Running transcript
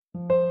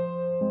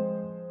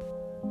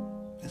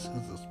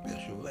This is a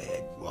special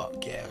ed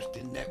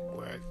broadcasting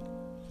network,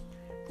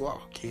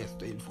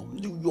 broadcasting from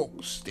New York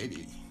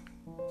City.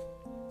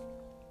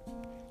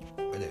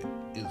 But it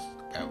is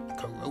about the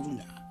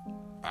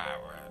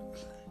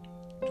coronavirus.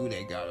 Do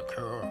they got a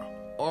cure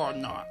or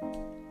not?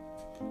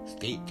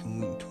 Stay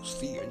tuned to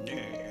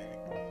CNN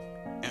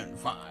and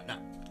find out.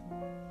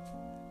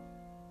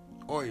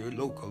 Or your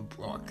local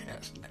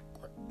broadcast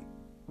network.